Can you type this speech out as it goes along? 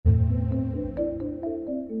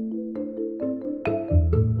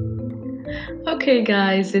Okay,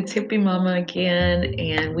 guys, it's Hippie Mama again,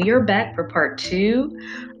 and we are back for part two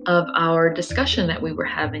of our discussion that we were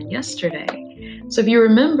having yesterday. So, if you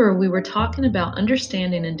remember, we were talking about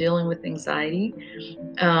understanding and dealing with anxiety.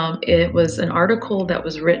 It was an article that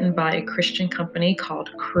was written by a Christian company called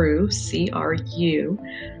CRU,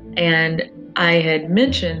 and I had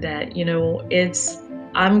mentioned that,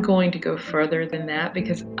 I'm going to go further than that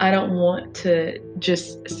because I don't want to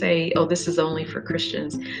just say, oh, this is only for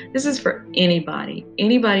Christians. This is for anybody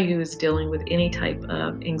who is dealing with any type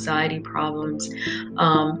of anxiety problems.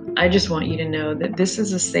 I just want you to know that this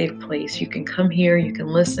is a safe place. You can come here, you can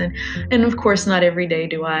listen. And of course, not every day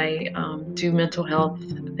do I do mental health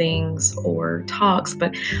things or talks,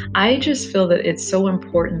 but I just feel that it's so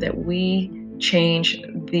important that we change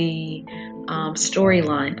the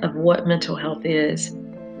storyline of what mental health is.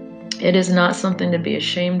 It is not something to be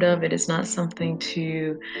ashamed of. It is not something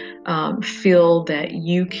to feel that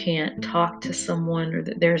you can't talk to someone or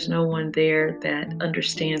that there's no one there that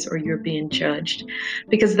understands or you're being judged.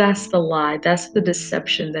 Because that's the lie, that's the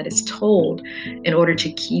deception that is told in order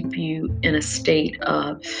to keep you in a state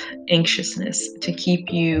of anxiousness, to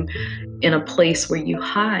keep you in a place where you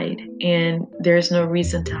hide, and there's no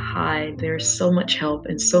reason to hide. There's so much help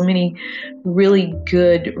and so many really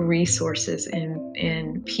good resources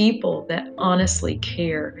and people that honestly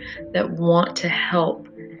care, that want to help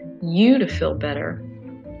you to feel better.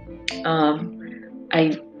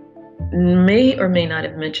 I may or may not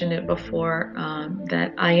have mentioned it before,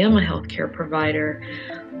 that I am a healthcare provider.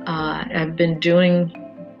 I've been doing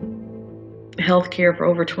healthcare for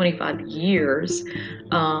over 25 years,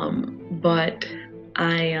 but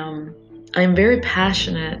I'm very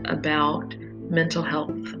passionate about mental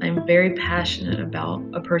health. I'm very passionate about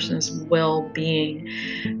a person's well-being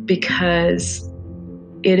because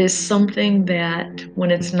it is something that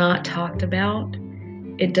when it's not talked about,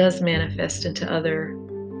 it does manifest into other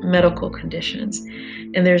medical conditions.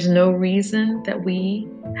 And there's no reason that we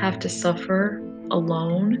have to suffer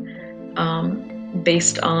alone,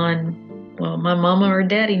 based on, well, my mama or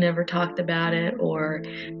daddy never talked about it, or,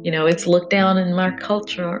 it's looked down in my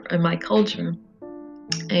culture,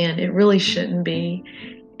 and it really shouldn't be.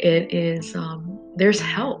 It is, there's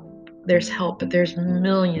help. There's help, but there's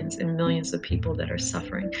millions and millions of people that are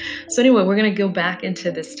suffering. So anyway, we're going to go back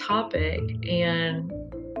into this topic, and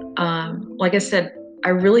like I said, I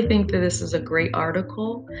really think that this is a great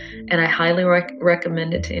article, and I highly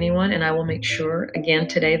recommend it to anyone. And I will make sure again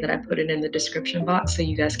today that I put it in the description box so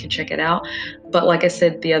you guys can check it out. But like I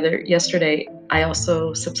said yesterday, I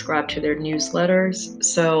also subscribe to their newsletters,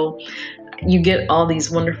 so you get all these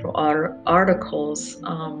wonderful articles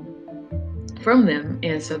from them.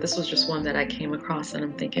 And so this was just one that I came across, and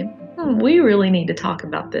I'm thinking, we really need to talk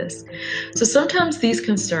about this. So sometimes these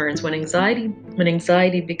concerns, when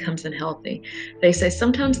anxiety becomes unhealthy, they say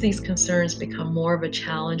sometimes these concerns become more of a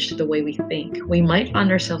challenge to the way we think. We might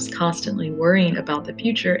find ourselves constantly worrying about the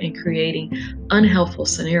future and creating unhelpful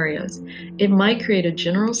scenarios. It might create a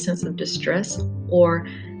general sense of distress or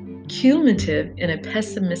cumulative in a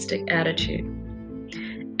pessimistic attitude.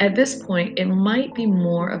 At this point, it might be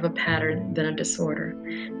more of a pattern than a disorder.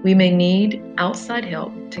 We may need outside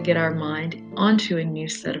help to get our mind onto a new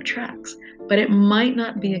set of tracks, but it might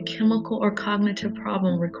not be a chemical or cognitive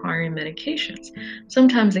problem requiring medications.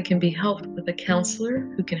 Sometimes it can be helped with a counselor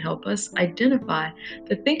who can help us identify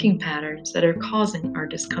the thinking patterns that are causing our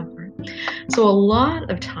discomfort. So, a lot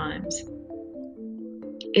of times,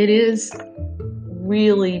 it is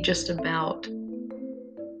really just about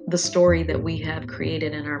the story that we have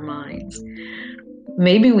created in our minds.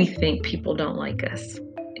 Maybe we think people don't like us,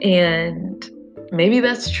 and maybe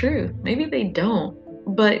that's true. Maybe they don't.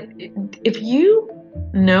 But if you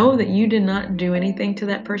know that you did not do anything to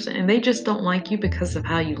that person and they just don't like you because of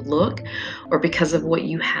how you look, or because of what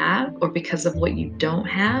you have, or because of what you don't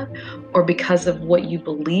have, or because of what you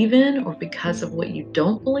believe in, or because of what you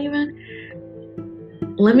don't believe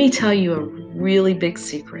in, let me tell you a really big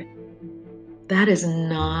secret. That is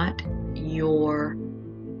not your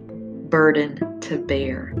burden to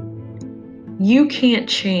bear. You can't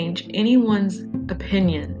change anyone's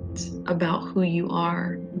opinions about who you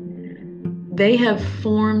are. They have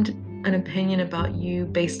formed an opinion about you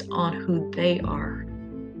based on who they are.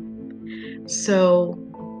 So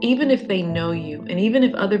even if they know you, and even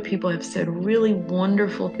if other people have said really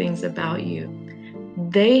wonderful things about you,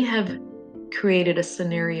 they have created a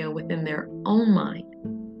scenario within their own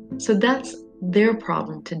mind. So that's their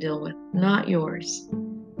problem to deal with, not yours.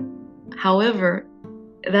 However,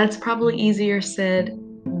 that's probably easier said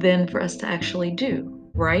than for us to actually do,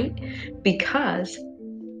 right? Because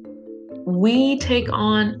we take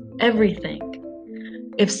on everything.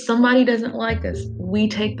 If somebody doesn't like us, we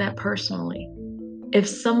take that personally. If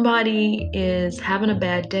somebody is having a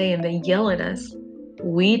bad day and they yell at us,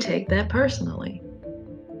 we take that personally.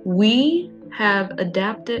 We have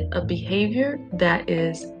adapted a behavior that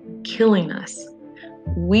is killing us.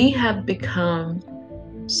 We have become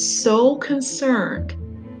so concerned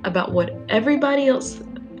about what everybody else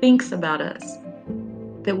thinks about us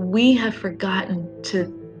that we have forgotten to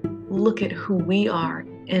look at who we are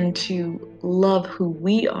and to love who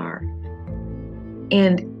we are.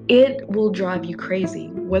 And it will drive you crazy,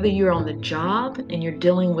 whether you're on the job and you're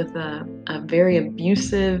dealing with a very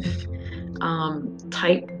abusive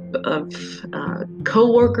type of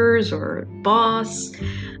coworkers or boss,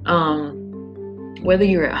 whether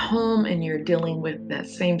you're at home and you're dealing with that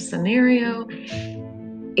same scenario.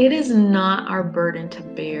 It is not our burden to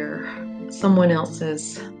bear someone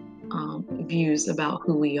else's views about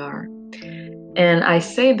who we are. And I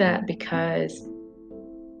say that because,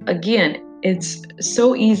 again, it's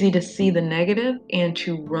so easy to see the negative and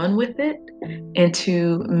to run with it and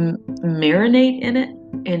to marinate in it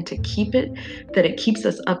and to keep it, that it keeps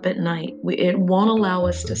us up at night. It won't allow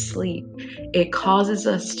us to sleep. It causes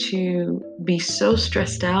us to be so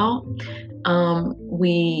stressed out.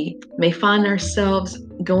 We may find ourselves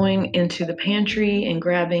going into the pantry and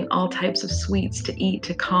grabbing all types of sweets to eat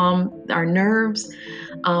to calm our nerves.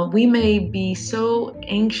 We may be so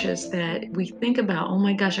anxious that we think about, oh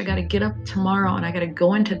my gosh, I got to get up tomorrow and I got to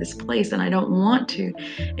go into this place and I don't want to.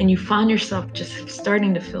 And you find yourself just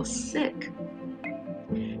starting to feel sick.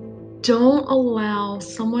 Don't allow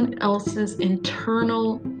someone else's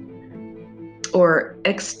internal or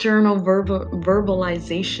external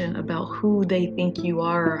verbalization about who they think you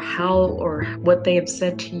are or how or what they have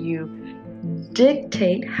said to you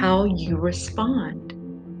dictate how you respond.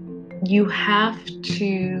 You have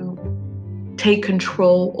to take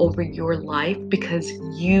control over your life because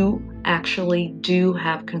you actually do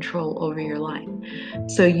have control over your life.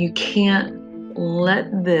 So you can't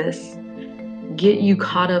let this get you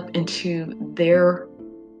caught up into their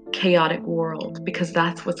chaotic world, because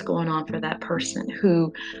that's what's going on for that person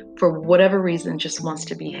who, for whatever reason, just wants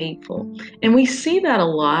to be hateful. And we see that a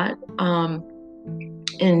lot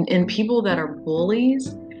in people that are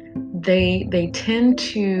bullies. They tend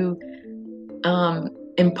to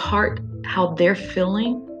impart how they're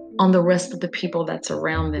feeling on the rest of the people that's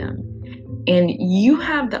around them. And you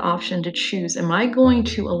have the option to choose, am I going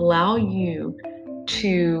to allow you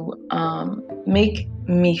to make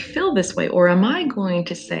me feel this way? Or am I going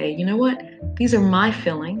to say, you know what? These are my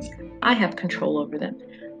feelings. I have control over them.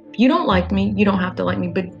 If you don't like me, you don't have to like me.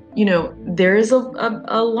 But, there is a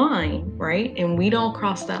line, right? And we don't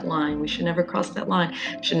cross that line. We should never cross that line.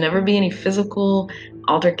 Should never be any physical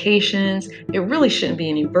altercations. It really shouldn't be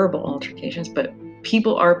any verbal altercations, but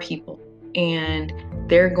people are people. And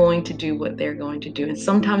they're going to do what they're going to do. And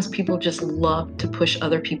sometimes people just love to push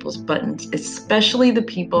other people's buttons, especially the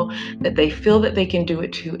people that they feel that they can do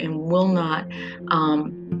it to and will not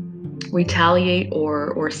retaliate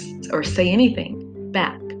or say anything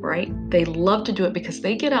back, right? They love to do it because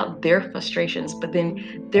they get out their frustrations, but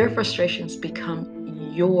then their frustrations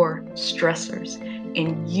become your stressors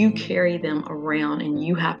and you carry them around, and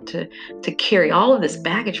you have to carry all of this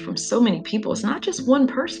baggage from so many people. It's not just one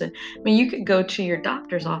person. I mean, you could go to your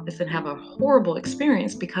doctor's office and have a horrible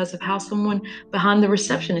experience because of how someone behind the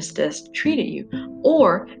receptionist desk treated you.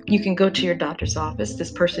 Or you can go to your doctor's office,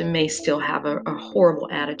 this person may still have a horrible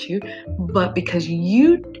attitude, but because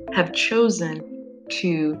you have chosen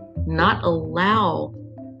to not allow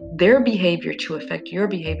their behavior to affect your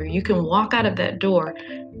behavior, you can walk out of that door.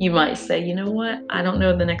 You might say, you know what? I don't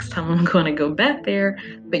know the next time I'm going to go back there,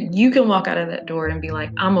 but you can walk out of that door and be like,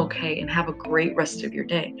 I'm okay, and have a great rest of your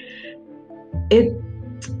day.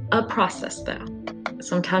 It's a process, though.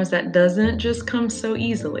 Sometimes that doesn't just come so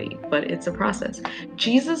easily, but it's a process.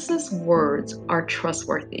 Jesus's words are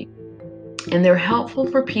trustworthy, and they're helpful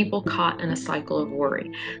for people caught in a cycle of worry.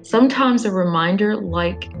 Sometimes a reminder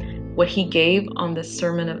like what he gave on the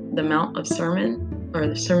Sermon of the Mount of Sermon, or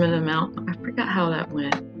the Sermon on the Mount. I forgot how that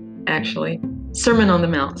went, actually. Sermon on the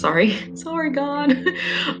Mount, sorry. Sorry, God.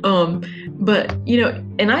 But,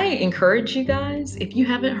 and I encourage you guys, if you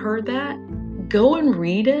haven't heard that, go and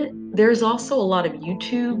read it. There's also a lot of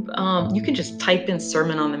YouTube. You can just type in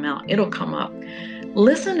Sermon on the Mount. It'll come up.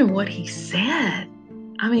 Listen to what he said.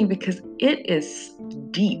 I mean, because it is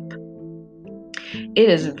deep. It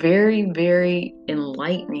is very, very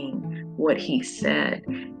enlightening what he said.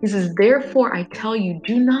 He says, therefore, I tell you,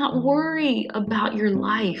 do not worry about your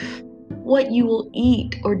life, what you will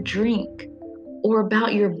eat or drink, or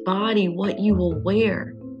about your body, what you will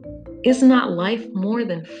wear. Is not life more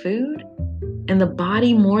than food, and the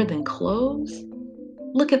body more than clothes?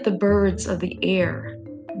 Look at the birds of the air.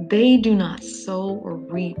 They do not sow or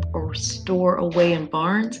reap or store away in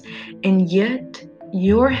barns, and yet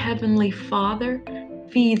your heavenly Father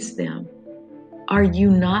feeds them. Are you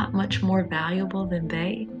not much more valuable than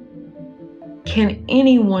they? Can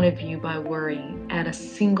any one of you, by worrying, add a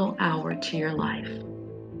single hour to your life?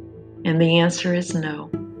 And the answer is no.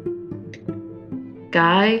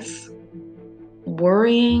 Guys,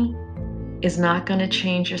 worrying is not going to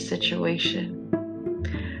change your situation.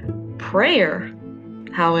 Prayer,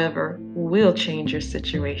 however, will change your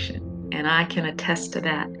situation, and I can attest to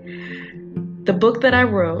that. The book that I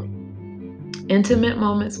wrote, Intimate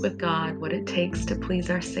Moments with God, What It Takes to Please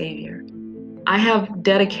Our Savior, I have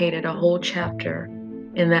dedicated a whole chapter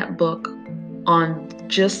in that book on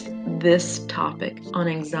just this topic, on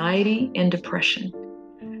anxiety and depression.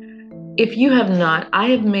 If you have not, I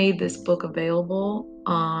have made this book available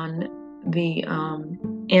on the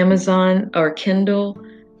Amazon or Kindle.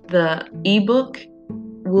 The ebook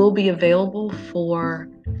will be available for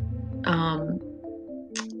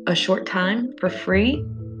a short time for free.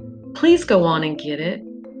 Please go on and get it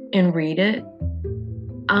and read it.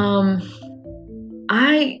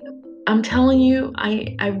 I'm telling you,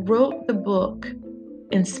 I wrote the book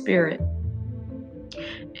in spirit,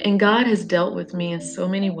 and God has dealt with me in so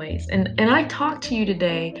many ways. And I talk to you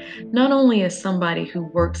today not only as somebody who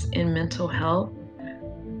works in mental health,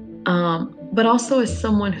 but also as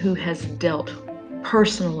someone who has dealt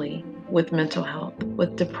personally with mental health,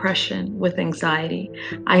 with depression, with anxiety.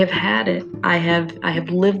 I have had it. I have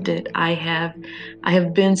lived it. I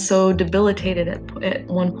have been so debilitated at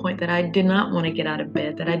one point that I did not want to get out of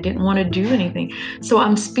bed, that I didn't want to do anything. So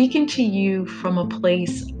I'm speaking to you from a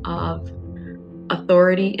place of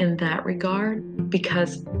authority in that regard,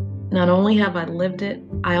 because not only have I lived it,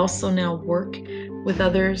 I also now work with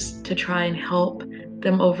others to try and help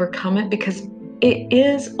them overcome it, because it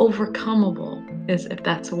is overcomable, if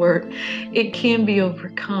that's a word. It can be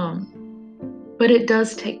overcome, but it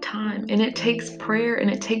does take time, and it takes prayer, and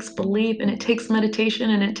it takes belief, and it takes meditation,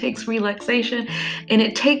 and it takes relaxation, and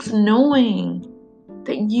it takes knowing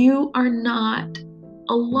that you are not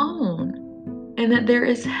alone and that there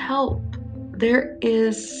is help. There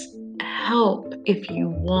is help if you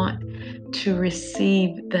want to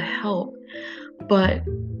receive the help. But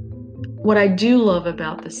what I do love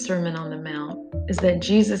about the Sermon on the Mount is that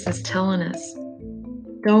Jesus is telling us,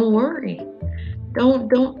 don't worry.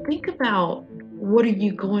 Don't think about what are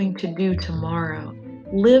you going to do tomorrow.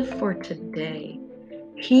 Live for today.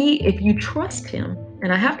 If you trust him,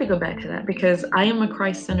 and I have to go back to that because I am a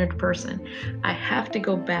Christ-centered person. I have to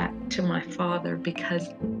go back to my Father because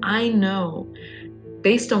I know,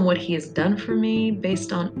 based on what he has done for me,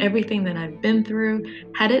 based on everything that I've been through,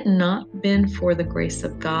 had it not been for the grace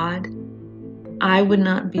of God, I would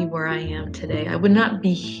not be where I am today. I would not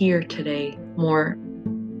be here today. More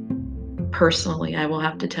personally, I will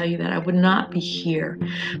have to tell you that I would not be here.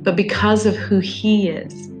 But because of who he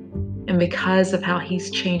is and because of how he's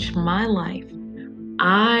changed my life,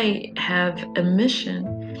 I have a mission,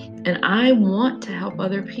 and I want to help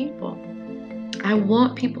other people. I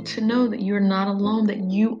want people to know that you're not alone, that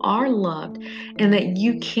you are loved, and that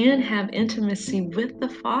you can have intimacy with the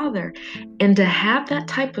Father. And to have that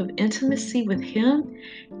type of intimacy with him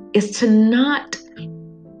is to not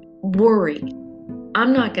worry.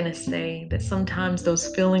 I'm not going to say that sometimes those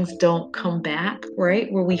feelings don't come back,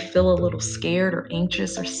 right? Where we feel a little scared or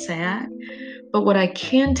anxious or sad. But what I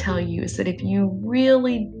can tell you is that if you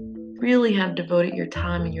really, really have devoted your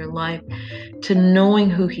time and your life to knowing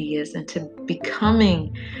who he is and to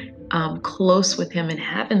becoming close with him and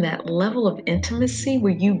having that level of intimacy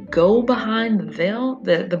where you go behind the veil,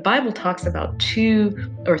 the Bible talks about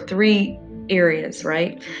 2 or 3 areas,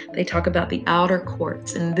 right? They talk about the outer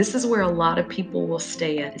courts, and this is where a lot of people will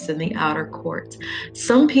stay at, is in the outer courts.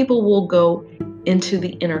 Some people will go into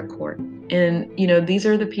the inner court, and these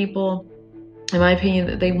are the people, in my opinion,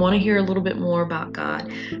 that they want to hear a little bit more about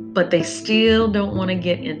God, but they still don't want to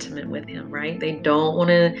get intimate with him, right? They don't want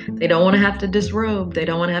to have to disrobe. They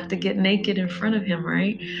don't want to have to get naked in front of him,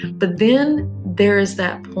 right? But then there is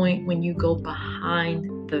that point when you go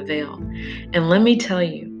behind the veil. And let me tell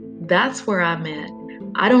you, that's where I'm at.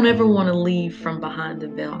 I don't ever want to leave from behind the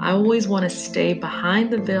veil. I always want to stay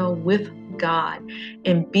behind the veil with God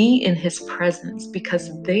and be in his presence, because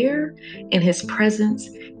there in his presence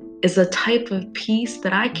is a type of peace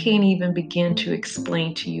that I can't even begin to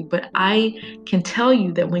explain to you. But I can tell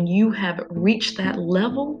you that when you have reached that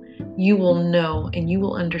level, you will know and you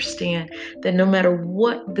will understand that no matter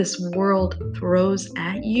what this world throws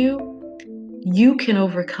at you, you can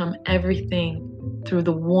overcome everything through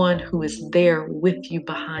the one who is there with you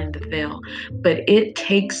behind the veil. But it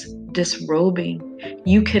takes disrobing.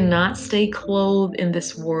 You cannot stay clothed in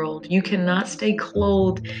this world. You cannot stay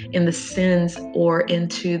clothed in the sins or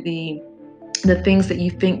into the things that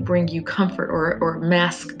you think bring you comfort or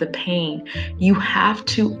mask the pain. You have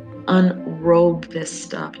to unrobe this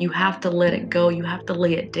stuff. You have to let it go. You have to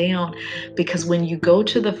lay it down, because when you go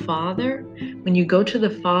to the Father,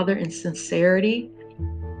 in sincerity,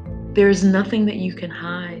 there's nothing that you can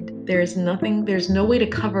hide. There's no way to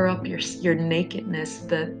cover up your nakedness,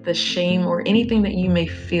 the shame or anything that you may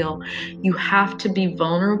feel. You have to be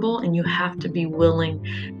vulnerable, and you have to be willing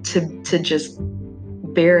to just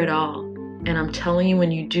bear it all. And I'm telling you,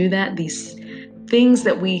 when you do that, these things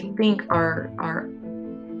that we think are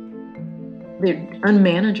they're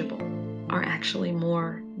unmanageable are actually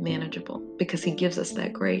more manageable, because he gives us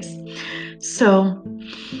that grace. So,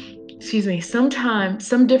 sometimes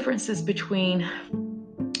some differences between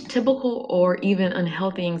typical or even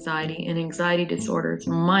unhealthy anxiety and anxiety disorders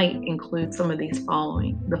might include some of the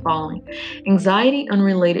following. Anxiety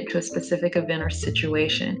unrelated to a specific event or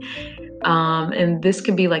situation. And this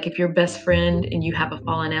could be like if you're best friend and you have a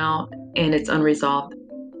falling out and it's unresolved.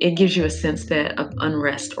 It gives you a sense of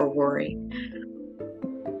unrest or worry.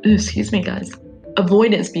 Excuse me, guys.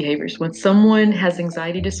 Avoidance behaviors. When someone has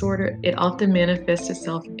anxiety disorder, it often manifests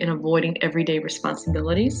itself in avoiding everyday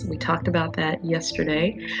responsibilities. We talked about that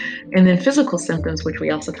yesterday. And then physical symptoms, which we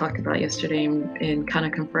also talked about yesterday and kind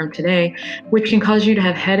of confirmed today, which can cause you to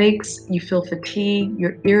have headaches, you feel fatigue,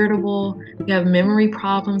 you're irritable, you have memory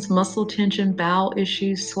problems, muscle tension, bowel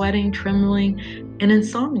issues, sweating, trembling, and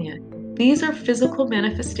insomnia. These are physical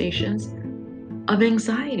manifestations of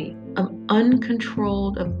anxiety, of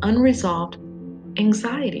uncontrolled, of unresolved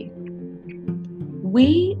anxiety.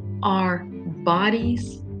 We are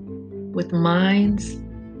bodies with minds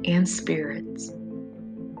and spirits.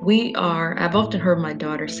 I've often heard my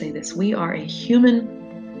daughter say this, we are in a human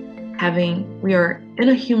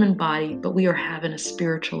body, but we are having a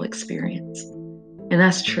spiritual experience. And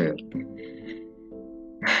that's true.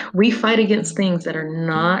 We fight against things that are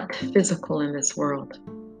not physical in this world.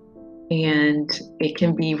 And it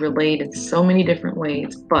can be relayed in so many different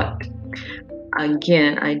ways. But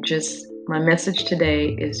again, my message today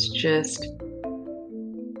is just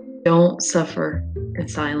don't suffer in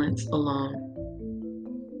silence alone.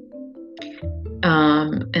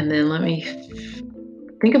 And then let me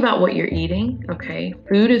think about what you're eating. Okay.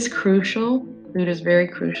 Food is crucial. Food is very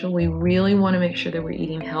crucial. We really want to make sure that we're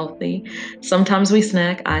eating healthy. Sometimes we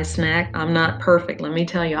snack. I snack. I'm not perfect. Let me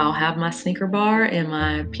tell you, I'll have my Snicker bar and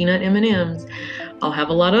my peanut M&Ms. I'll have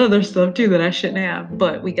a lot of other stuff too that I shouldn't have,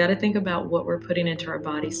 but we got to think about what we're putting into our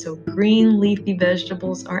body. So green leafy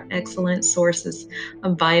vegetables are excellent sources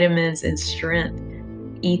of vitamins and strength.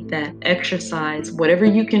 Eat that. Exercise. Whatever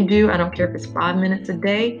you can do. I don't care if it's 5 minutes a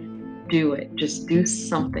day. Do it. Just do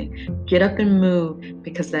something. Get up and move,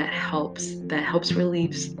 because that helps. That helps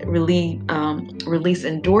release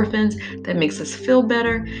endorphins. That makes us feel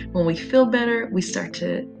better. When we feel better, we start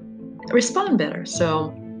to respond better.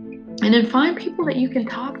 And then find people that you can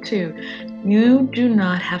talk to. You do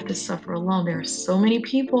not have to suffer alone. There are so many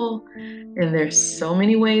people, and there's so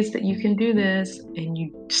many ways that you can do this. And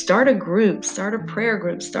you start a group, start a prayer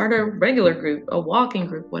group, start a regular group, a walking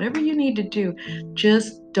group, whatever you need to do.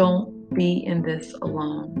 Just don't be in this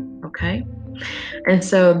alone, okay? And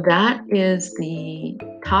so that is the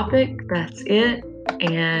topic. That's it.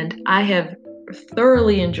 And I have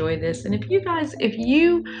thoroughly enjoyed this. And if you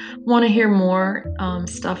want to hear more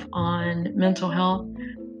stuff on mental health,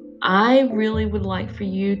 I really would like for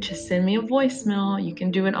you to send me a voicemail. You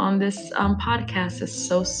can do it on this podcast. It's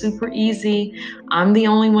so super easy. I'm the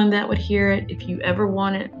only one that would hear it. If you ever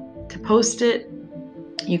wanted to post it,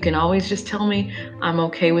 you can always just tell me I'm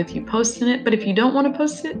okay with you posting it. But if you don't want to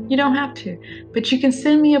post it, you don't have to. But you can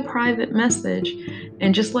send me a private message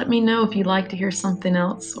and just let me know if you'd like to hear something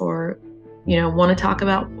else, or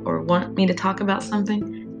want me to talk about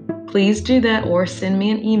something. Please do that, or send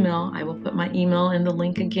me an email. I will put my email in the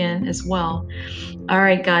link again as well. All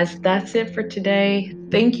right, guys, that's it for today.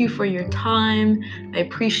 Thank you for your time. I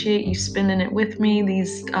appreciate you spending it with me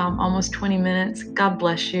these almost 20 minutes. God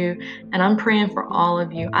bless you. And I'm praying for all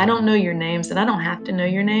of you. I don't know your names, and I don't have to know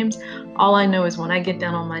your names. All I know is when I get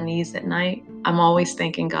down on my knees at night, I'm always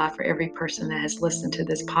thanking God for every person that has listened to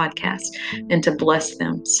this podcast and to bless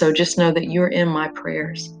them. So just know that you're in my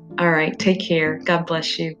prayers. All right, take care. God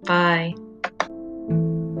bless you. Bye.